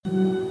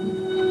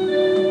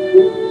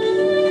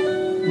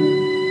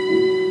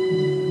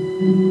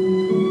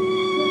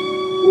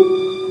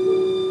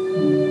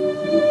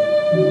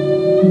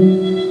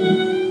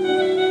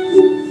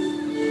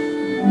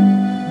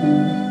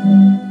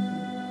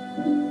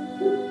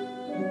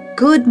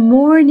Good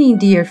morning,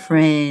 dear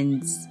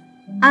friends.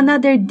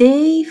 Another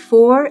day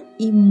for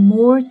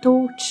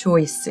immortal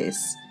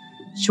choices.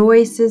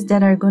 Choices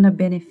that are going to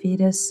benefit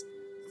us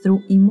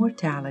through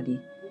immortality.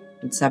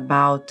 It's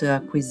about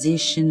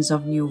acquisitions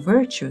of new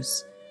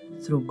virtues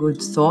through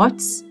good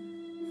thoughts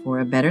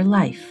for a better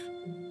life.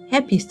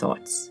 Happy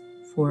thoughts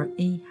for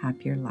a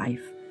happier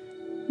life.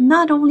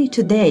 Not only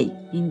today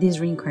in this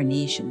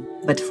reincarnation,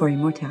 but for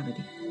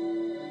immortality.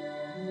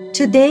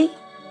 Today,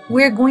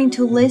 we're going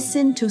to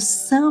listen to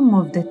some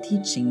of the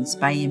teachings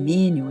by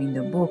Emmanuel in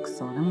the book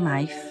Thought and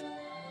Life.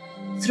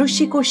 Through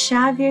Chico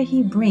Xavier,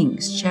 he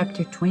brings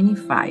chapter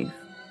 25,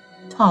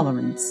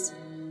 Tolerance.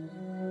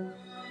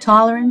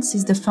 Tolerance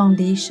is the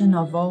foundation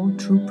of all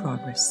true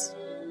progress.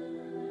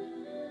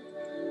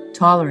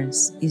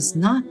 Tolerance is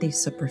not a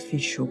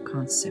superficial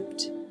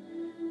concept,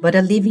 but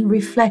a living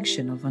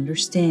reflection of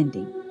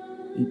understanding,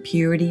 a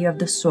purity of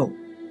the soul.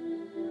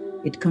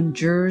 It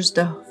conjures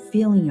the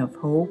feeling of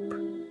hope,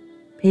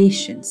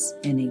 patience,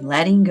 and a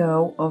letting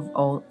go of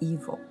all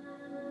evil.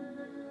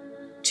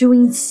 To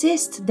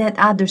insist that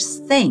others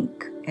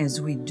think as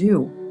we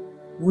do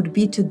would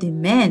be to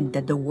demand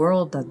that the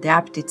world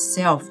adapt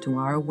itself to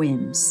our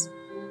whims.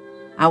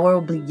 Our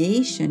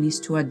obligation is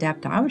to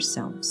adapt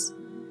ourselves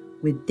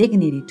with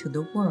dignity to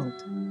the world,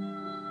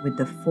 with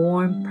the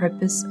form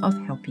purpose of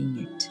helping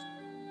it.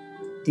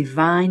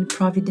 Divine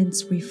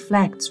providence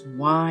reflects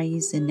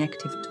wise and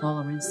active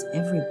tolerance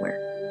everywhere.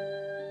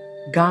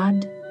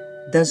 God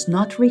does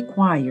not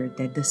require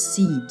that the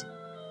seed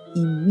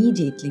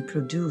immediately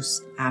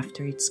produce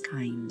after its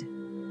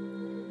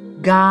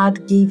kind.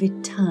 God gave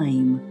it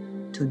time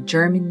to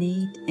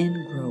germinate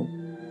and grow,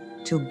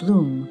 to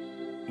bloom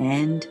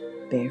and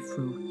bear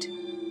fruit.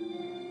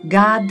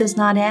 God does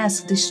not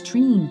ask the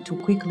stream to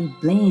quickly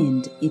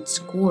blend its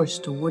course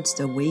towards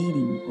the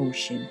waiting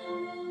ocean.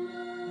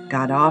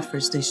 God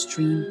offers the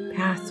stream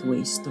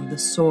pathways through the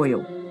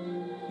soil,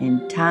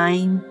 and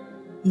time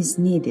is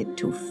needed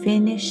to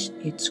finish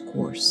its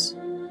course.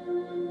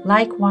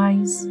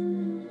 Likewise,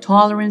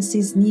 tolerance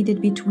is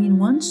needed between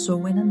one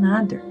soul and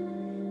another.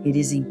 It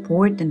is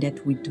important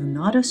that we do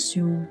not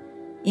assume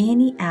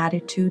any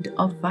attitude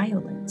of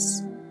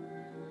violence.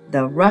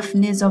 The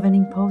roughness of an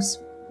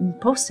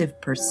impulsive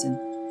person,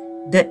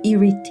 the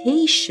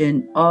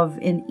irritation of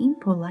an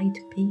impolite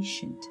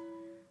patient,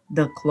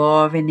 the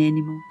claw of an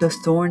animal, the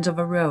thorns of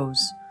a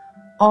rose,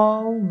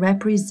 all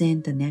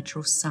represent the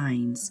natural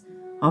signs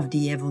of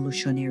the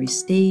evolutionary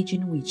stage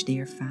in which they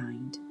are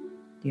found.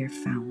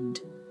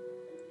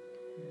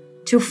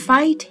 To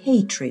fight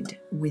hatred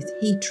with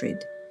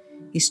hatred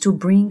is to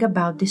bring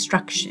about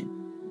destruction.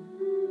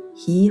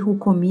 He who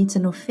commits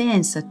an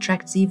offense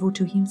attracts evil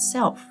to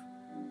himself.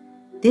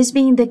 This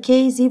being the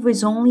case, evil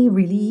is only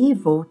really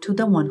evil to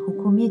the one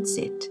who commits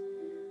it.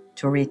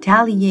 To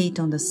retaliate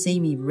on the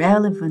same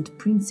irrelevant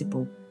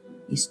principle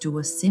is to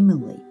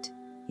assimilate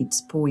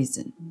its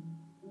poison.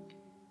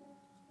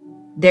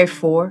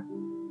 Therefore,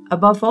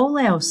 above all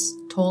else,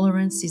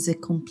 tolerance is a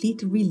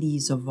complete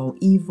release of all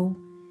evil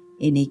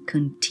and a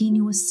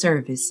continuous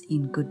service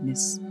in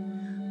goodness.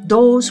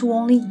 Those who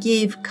only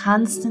give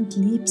constant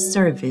lip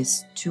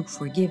service to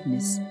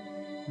forgiveness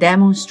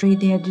demonstrate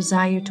their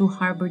desire to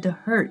harbor the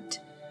hurt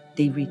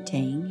they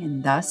retain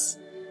and thus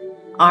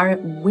are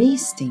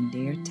wasting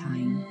their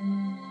time.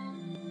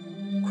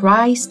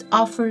 Christ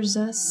offers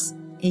us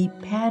a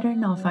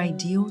pattern of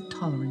ideal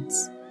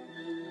tolerance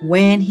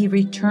when he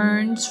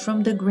returns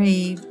from the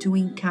grave to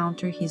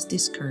encounter his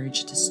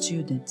discouraged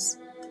students.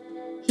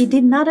 He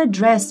did not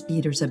address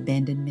Peter's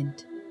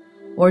abandonment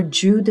or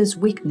Judas'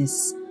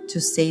 weakness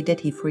to say that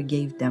he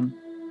forgave them.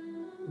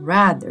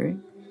 Rather,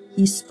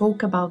 he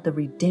spoke about the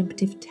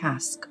redemptive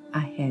task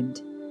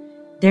ahead,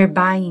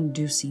 thereby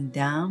inducing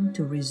them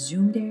to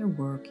resume their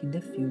work in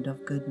the field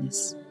of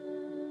goodness.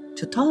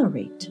 To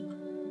tolerate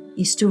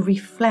is to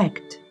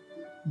reflect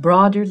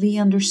brotherly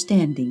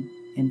understanding,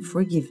 and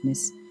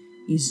forgiveness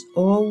is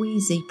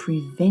always a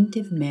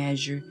preventive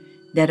measure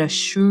that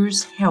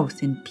assures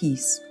health and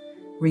peace,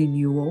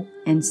 renewal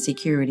and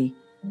security,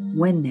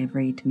 whenever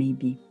it may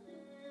be.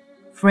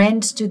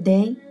 Friends,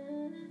 today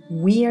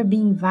we are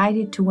being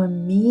invited to a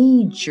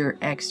major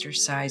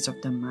exercise of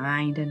the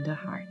mind and the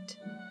heart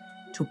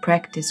to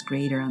practice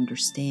greater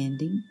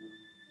understanding,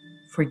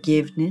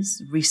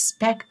 forgiveness,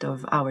 respect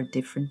of our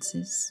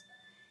differences,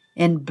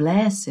 and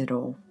bless it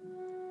all.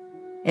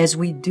 As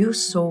we do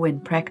so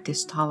and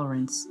practice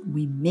tolerance,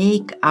 we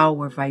make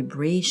our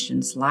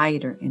vibrations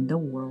lighter and the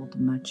world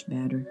much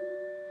better.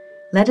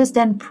 Let us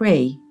then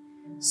pray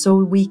so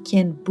we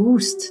can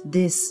boost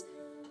this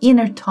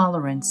inner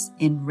tolerance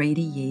and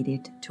radiate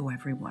it to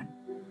everyone.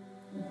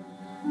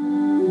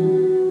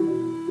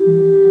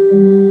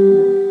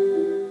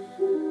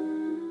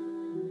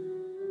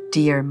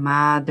 Dear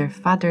Mother,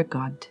 Father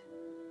God,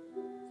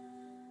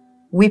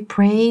 we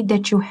pray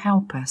that you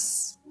help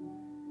us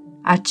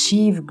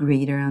achieve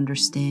greater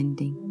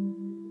understanding,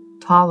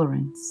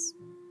 tolerance,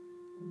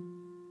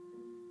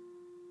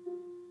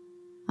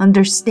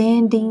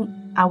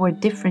 understanding our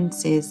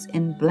differences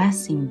and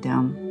blessing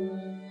them,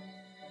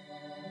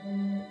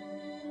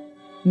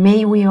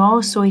 May we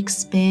also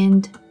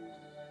expand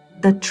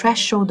the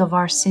threshold of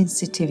our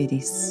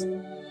sensitivities,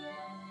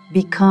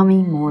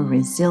 becoming more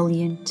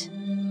resilient,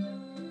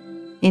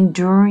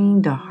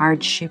 enduring the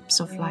hardships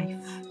of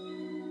life,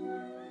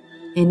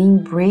 and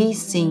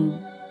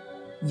embracing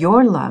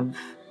your love,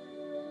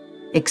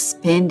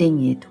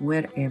 expanding it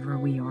wherever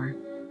we are.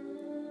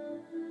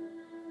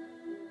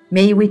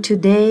 May we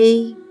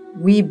today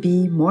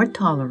be more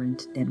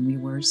tolerant than we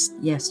were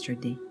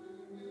yesterday,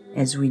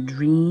 as we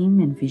dream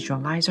and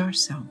visualize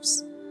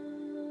ourselves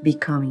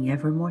becoming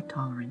ever more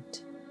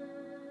tolerant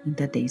in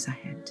the days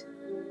ahead.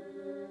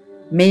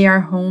 May our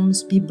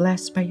homes be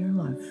blessed by your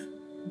love.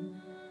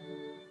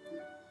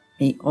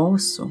 May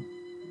also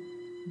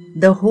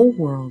the whole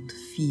world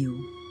feel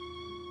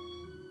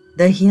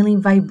the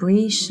healing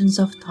vibrations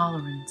of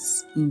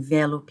tolerance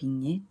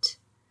enveloping it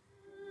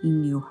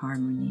in new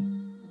harmony.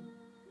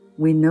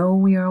 We know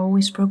we are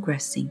always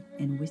progressing,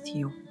 and with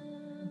you,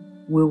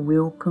 we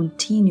will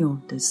continue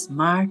this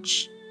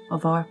march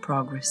of our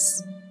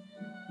progress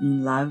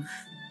in love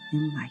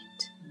and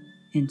light,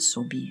 and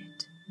so be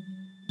it.